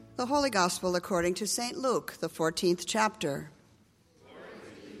The Holy Gospel according to St. Luke, the 14th chapter.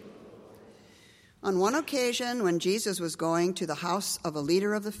 On one occasion, when Jesus was going to the house of a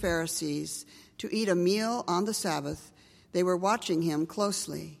leader of the Pharisees to eat a meal on the Sabbath, they were watching him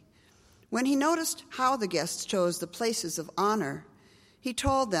closely. When he noticed how the guests chose the places of honor, he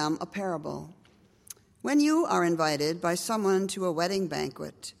told them a parable. When you are invited by someone to a wedding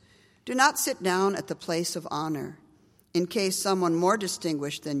banquet, do not sit down at the place of honor, in case someone more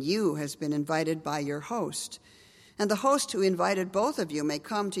distinguished than you has been invited by your host. And the host who invited both of you may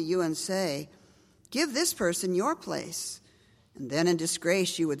come to you and say, "Give this person your place." And then in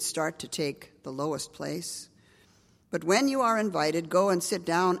disgrace you would start to take the lowest place. But when you are invited, go and sit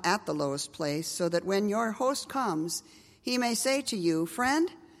down at the lowest place, so that when your host comes, he may say to you,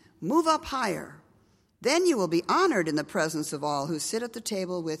 "Friend, move up higher." Then you will be honored in the presence of all who sit at the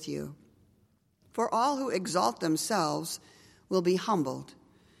table with you. For all who exalt themselves will be humbled,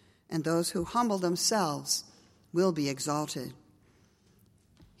 and those who humble themselves will be exalted.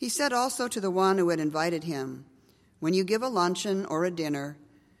 He said also to the one who had invited him, "When you give a luncheon or a dinner,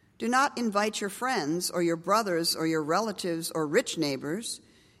 do not invite your friends or your brothers or your relatives or rich neighbors,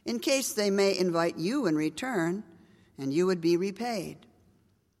 in case they may invite you in return, and you would be repaid.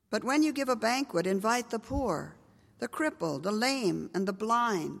 But when you give a banquet, invite the poor, the crippled, the lame, and the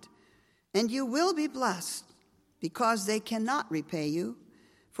blind, and you will be blessed, because they cannot repay you,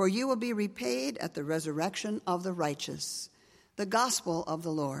 for you will be repaid at the resurrection of the righteous." The gospel of the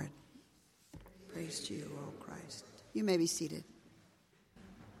Lord. Praise to you, O Christ. You may be seated.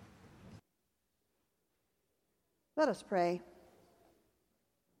 Let us pray.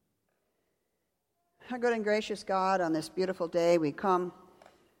 Our good and gracious God, on this beautiful day, we come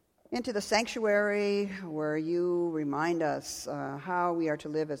into the sanctuary where you remind us how we are to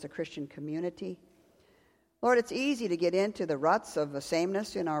live as a Christian community. Lord, it's easy to get into the ruts of the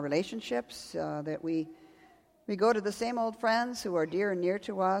sameness in our relationships, that we go to the same old friends who are dear and near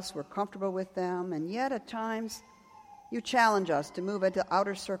to us, we're comfortable with them, and yet at times you challenge us to move into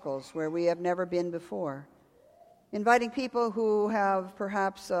outer circles where we have never been before, inviting people who have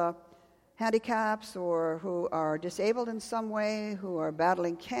perhaps handicaps or who are disabled in some way, who are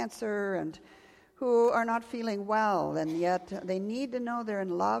battling cancer and who are not feeling well, and yet they need to know they're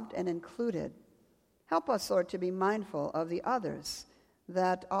loved and included. Help us, Lord, to be mindful of the others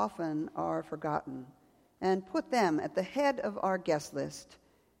that often are forgotten, and put them at the head of our guest list,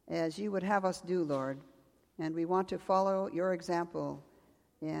 as you would have us do, Lord. And we want to follow your example,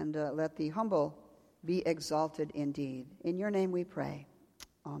 and let the humble be exalted indeed. In your name we pray.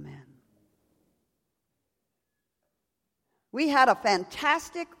 Amen. We had a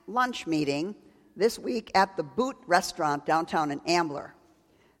fantastic lunch meeting this week at the Boot restaurant downtown in Ambler.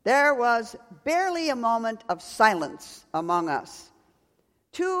 There was barely a moment of silence among us.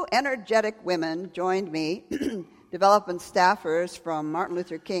 Two energetic women joined me, development staffers from Martin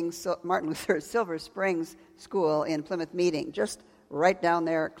Luther Silver Springs School in Plymouth Meeting, just right down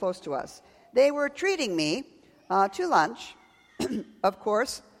there close to us. They were treating me to lunch. Of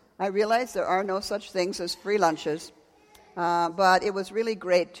course, I realize there are no such things as free lunches, but it was really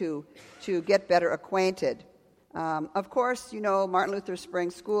great to get better acquainted. Of course, you know, Martin Luther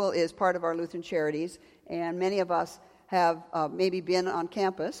Springs School is part of our Lutheran Charities, and many of us have maybe been on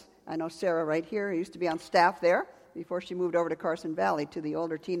campus. I know Sarah right here used to be on staff there before she moved over to Carson Valley to the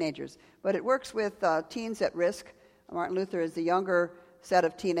older teenagers. But it works with teens at risk. Martin Luther is the younger set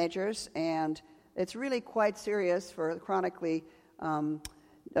of teenagers, and it's really quite serious for chronically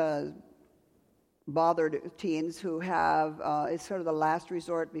bothered teens who have, it's sort of the last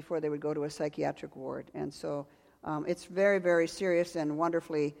resort before they would go to a psychiatric ward. And so it's very, very serious and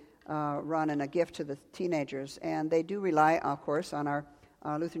wonderfully run, and a gift to the teenagers. And they do rely, of course, on our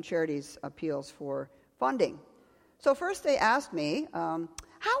Lutheran Charities appeals for funding. So first they asked me,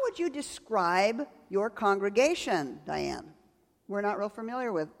 how would you describe your congregation, Diane? We're not real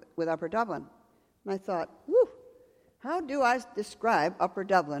familiar with Upper Dublin. And I thought, how do I describe Upper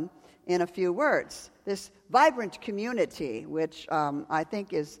Dublin in a few words? This vibrant community, which I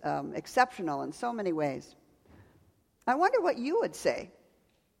think is exceptional in so many ways. I wonder what you would say,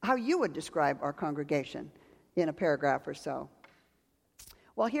 how you would describe our congregation in a paragraph or so.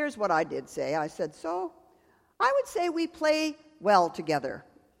 Well, here's what I did say. I said, I would say we play well together.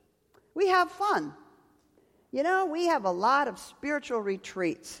 We have fun. You know, we have a lot of spiritual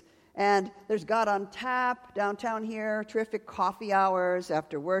retreats. And there's God on Tap downtown here, terrific coffee hours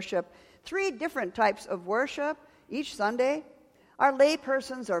after worship, 3 different types of worship each Sunday. Our lay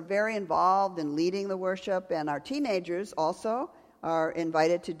persons are very involved in leading the worship, and our teenagers also are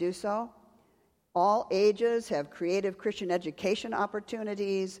invited to do so. All ages have creative Christian education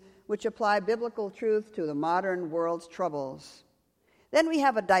opportunities which apply biblical truth to the modern world's troubles. Then we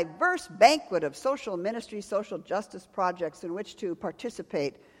have a diverse banquet of social ministry, social justice projects in which to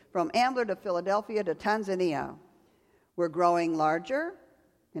participate, from Ambler to Philadelphia to Tanzania. We're growing larger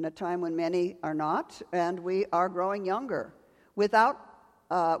in a time when many are not, and we are growing younger, without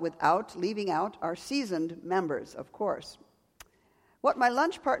leaving out our seasoned members, of course. What my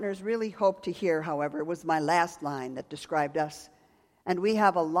lunch partners really hoped to hear, however, was my last line that described us. And we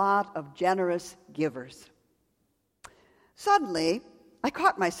have a lot of generous givers. Suddenly, I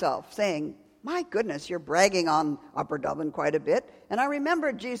caught myself saying, my goodness, you're bragging on Upper Dublin quite a bit. And I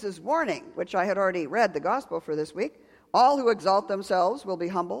remembered Jesus' warning, which I had already read the gospel for this week. All who exalt themselves will be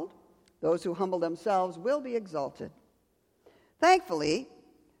humbled. Those who humble themselves will be exalted. Thankfully,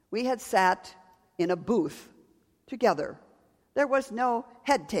 we had sat in a booth together. There was no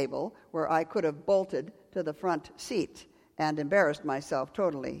head table where I could have bolted to the front seat and embarrassed myself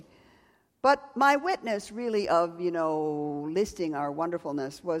totally. But my witness really of, listing our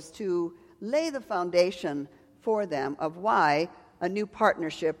wonderfulness was to lay the foundation for them of why a new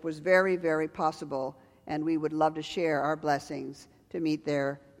partnership was very, very possible, and we would love to share our blessings to meet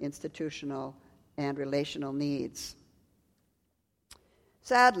their institutional and relational needs.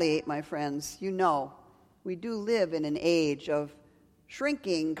 Sadly, my friends, we do live in an age of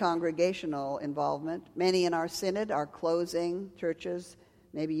shrinking congregational involvement. Many in our synod are closing churches.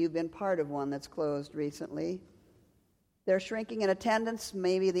 Maybe you've been part of one that's closed recently. They're shrinking in attendance.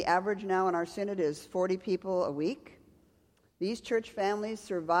 Maybe the average now in our synod is 40 people a week. These church families'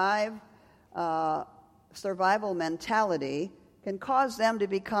 survival mentality can cause them to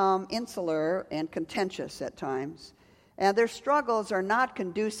become insular and contentious at times. And their struggles are not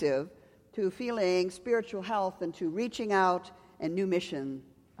conducive to feeling spiritual health and to reaching out and new mission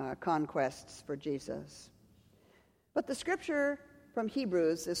conquests for Jesus. But the scripture from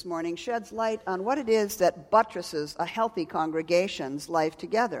Hebrews this morning sheds light on what it is that buttresses a healthy congregation's life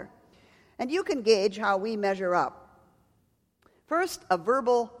together. And you can gauge how we measure up. First, a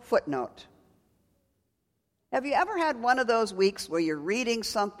verbal footnote. Have you ever had one of those weeks where you're reading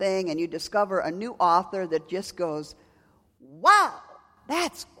something and you discover a new author that just goes, wow,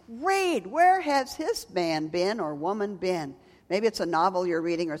 that's great. Where has this man been or woman been? Maybe it's a novel you're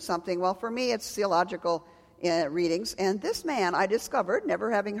reading or something. Well, for me, it's theological readings. And this man I discovered,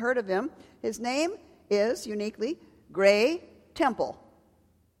 never having heard of him, his name is, uniquely, Gray Temple.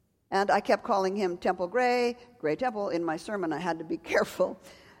 And I kept calling him Temple Gray Temple. In my sermon, I had to be careful.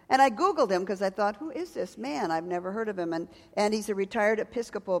 And I Googled him because I thought, who is this man? I've never heard of him. And he's a retired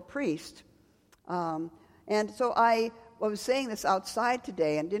Episcopal priest. And so I was saying this outside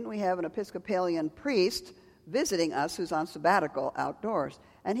today, and didn't we have an Episcopalian priest visiting us who's on sabbatical outdoors?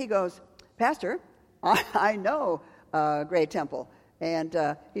 And he goes, Pastor, I know Gray Temple, and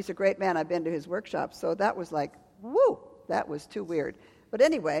he's a great man. I've been to his workshop. So that was like, woo, that was too weird. But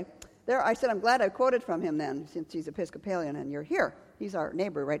anyway, there I said, I'm glad I quoted from him then, since he's Episcopalian and you're here. He's our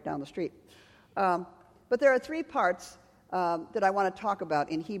neighbor right down the street. But there are three parts that I want to talk about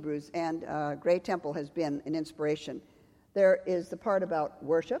in Hebrews, and Gray Temple has been an inspiration. There is the part about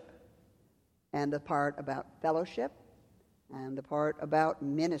worship, and the part about fellowship, and the part about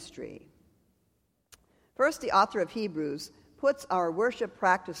ministry. First, the author of Hebrews puts our worship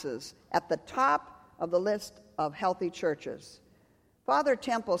practices at the top of the list of healthy churches. Father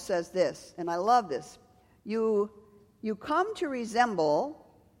Temple says this, and I love this. You come to resemble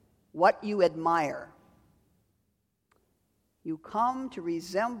what you admire. You come to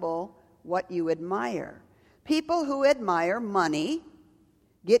resemble what you admire. People who admire money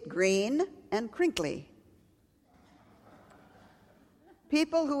get green and crinkly.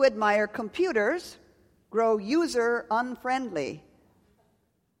 People who admire computers grow user unfriendly.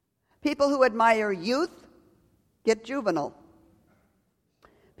 People who admire youth get juvenile.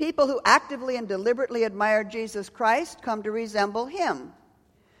 People who actively and deliberately admire Jesus Christ come to resemble him,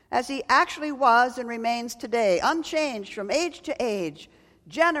 as he actually was and remains today, unchanged from age to age,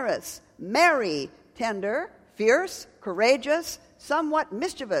 generous, merry, tender, fierce, courageous, somewhat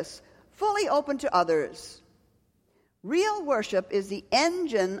mischievous, fully open to others. Real worship is the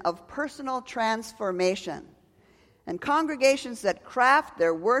engine of personal transformation, and congregations that craft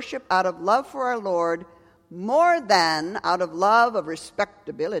their worship out of love for our Lord more than out of love of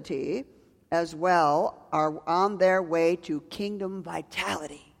respectability as well are on their way to kingdom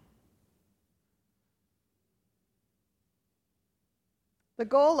vitality. The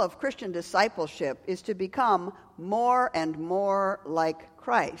goal of Christian discipleship is to become more and more like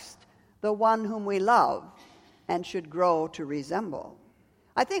Christ, the one whom we love and should grow to resemble.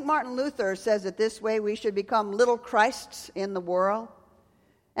 I think Martin Luther says it this way: we should become little Christs in the world.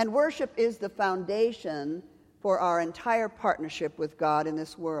 And worship is the foundation for our entire partnership with God in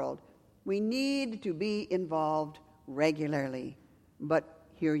this world. We need to be involved regularly, but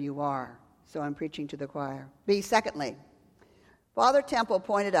here you are. So I'm preaching to the choir. Secondly, Father Temple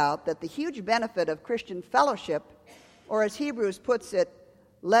pointed out that the huge benefit of Christian fellowship, or as Hebrews puts it,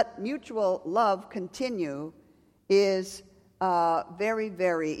 let mutual love continue, is very,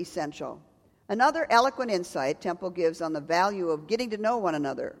 very essential. Another eloquent insight Temple gives on the value of getting to know one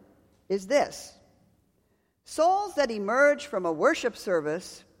another is this: souls that emerge from a worship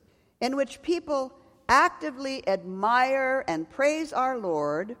service in which people actively admire and praise our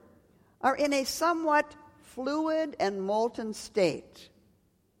Lord are in a somewhat fluid and molten state.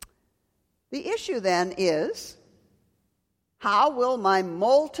 The issue then is, how will my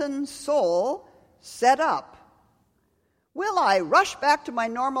molten soul set up? Will I rush back to my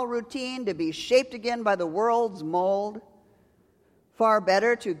normal routine to be shaped again by the world's mold? Far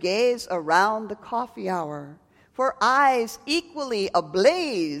better to gaze around the coffee hour, for eyes equally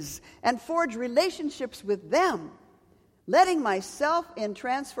ablaze, and forge relationships with them, letting myself in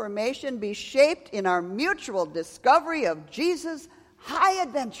transformation be shaped in our mutual discovery of Jesus' high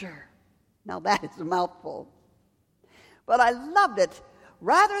adventure. Now that is a mouthful. But I loved it.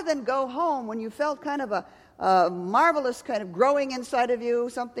 Rather than go home when you felt kind of a marvelous kind of growing inside of you,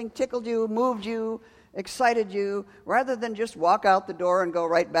 something tickled you, moved you, excited you, rather than just walk out the door and go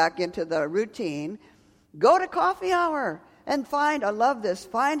right back into the routine, go to coffee hour and find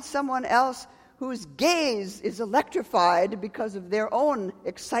someone else whose gaze is electrified because of their own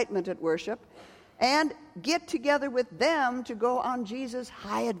excitement at worship, and get together with them to go on Jesus'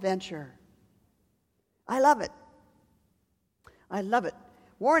 high adventure. I love it. I love it.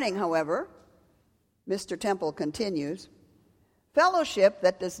 Warning, however, Mr. Temple continues, fellowship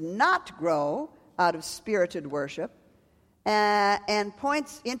that does not grow out of spirited worship and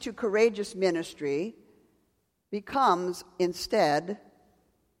points into courageous ministry becomes instead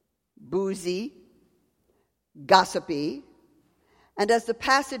boozy, gossipy, and as the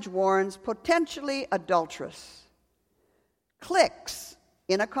passage warns, potentially adulterous. Cliques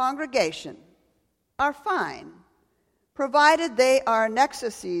in a congregation are fine, provided they are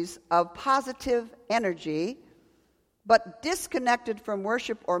nexuses of positive energy, but disconnected from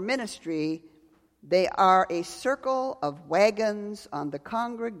worship or ministry, they are a circle of wagons on the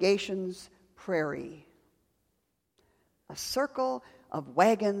congregation's prairie. A circle of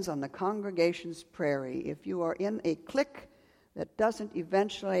wagons on the congregation's prairie if you are in a clique that doesn't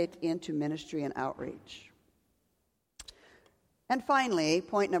eventuate into ministry and outreach. And finally,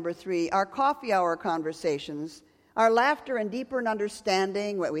 point number 3, our coffee hour conversations, our laughter and deeper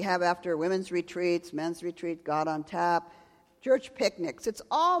understanding, what we have after women's retreats, men's retreat, God on Tap, church picnics, it's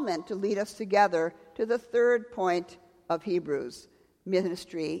all meant to lead us together to the third point of Hebrews,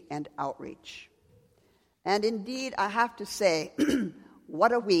 ministry and outreach. And indeed, I have to say,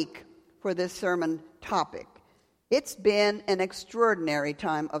 what a week for this sermon topic. It's been an extraordinary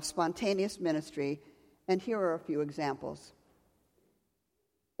time of spontaneous ministry, and here are a few examples.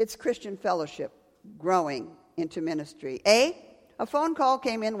 It's Christian fellowship growing into ministry. A phone call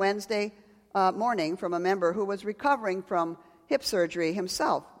came in Wednesday morning from a member who was recovering from hip surgery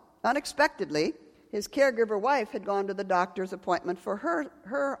himself. Unexpectedly, his caregiver wife had gone to the doctor's appointment for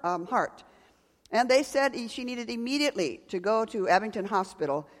her heart. And they said she needed immediately to go to Abington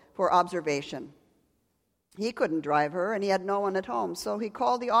Hospital for observation. He couldn't drive her, and he had no one at home, so he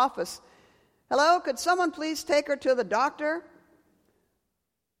called the office. Hello, could someone please take her to the doctor?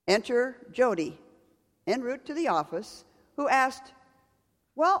 Enter Jody, en route to the office, who asked,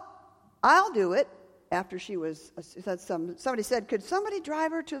 well, I'll do it. After somebody said, could somebody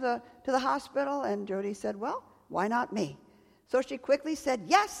drive her to the hospital? And Jody said, well, why not me? So she quickly said,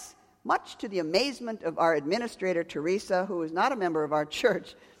 yes, much to the amazement of our administrator, Teresa, who is not a member of our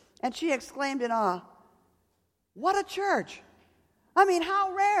church. And she exclaimed in awe, what a church! I mean,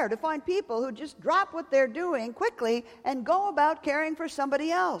 how rare to find people who just drop what they're doing quickly and go about caring for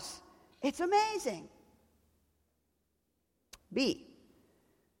somebody else. It's amazing. B,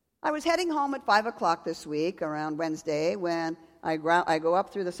 I was heading home at 5 o'clock this week, around Wednesday, when I go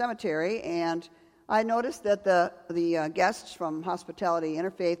up through the cemetery, and I noticed that the guests from Hospitality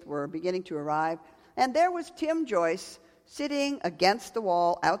Interfaith were beginning to arrive, and there was Tim Joyce sitting against the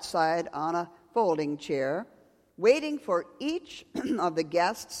wall outside on a folding chair, waiting for each of the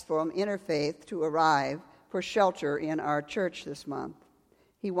guests from Interfaith to arrive for shelter in our church this month.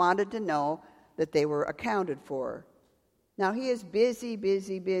 He wanted to know that they were accounted for. Now, he is busy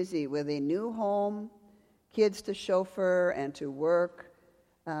with a new home, kids to chauffeur and to work,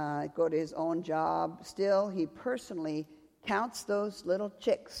 go to his own job. Still, he personally counts those little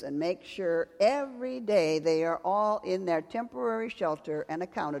chicks and makes sure every day they are all in their temporary shelter and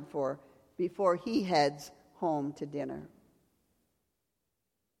accounted for before he heads home to dinner.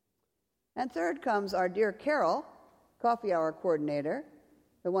 And third comes our dear Carol, coffee hour coordinator,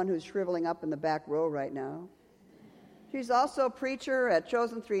 the one who's shriveling up in the back row right now. She's also a preacher at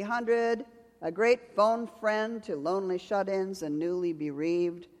Chosen 300, a great phone friend to lonely shut-ins and newly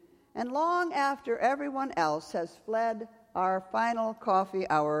bereaved, and long after everyone else has fled our final coffee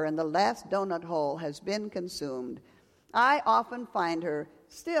hour and the last donut hole has been consumed, I often find her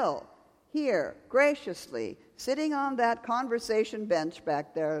still here, graciously, sitting on that conversation bench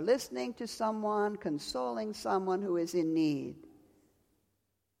back there, listening to someone, consoling someone who is in need.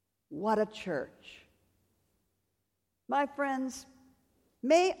 What a church. My friends,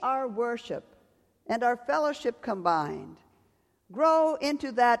 may our worship and our fellowship combined grow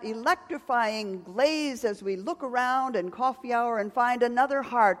into that electrifying glaze as we look around in coffee hour and find another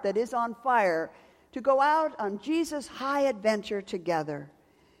heart that is on fire to go out on Jesus' high adventure together.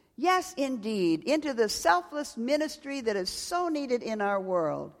 Yes, indeed, into the selfless ministry that is so needed in our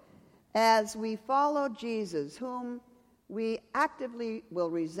world as we follow Jesus, whom we actively will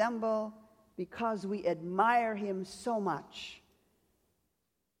resemble because we admire him so much.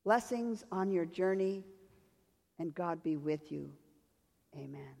 Blessings on your journey, and God be with you.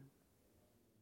 Amen.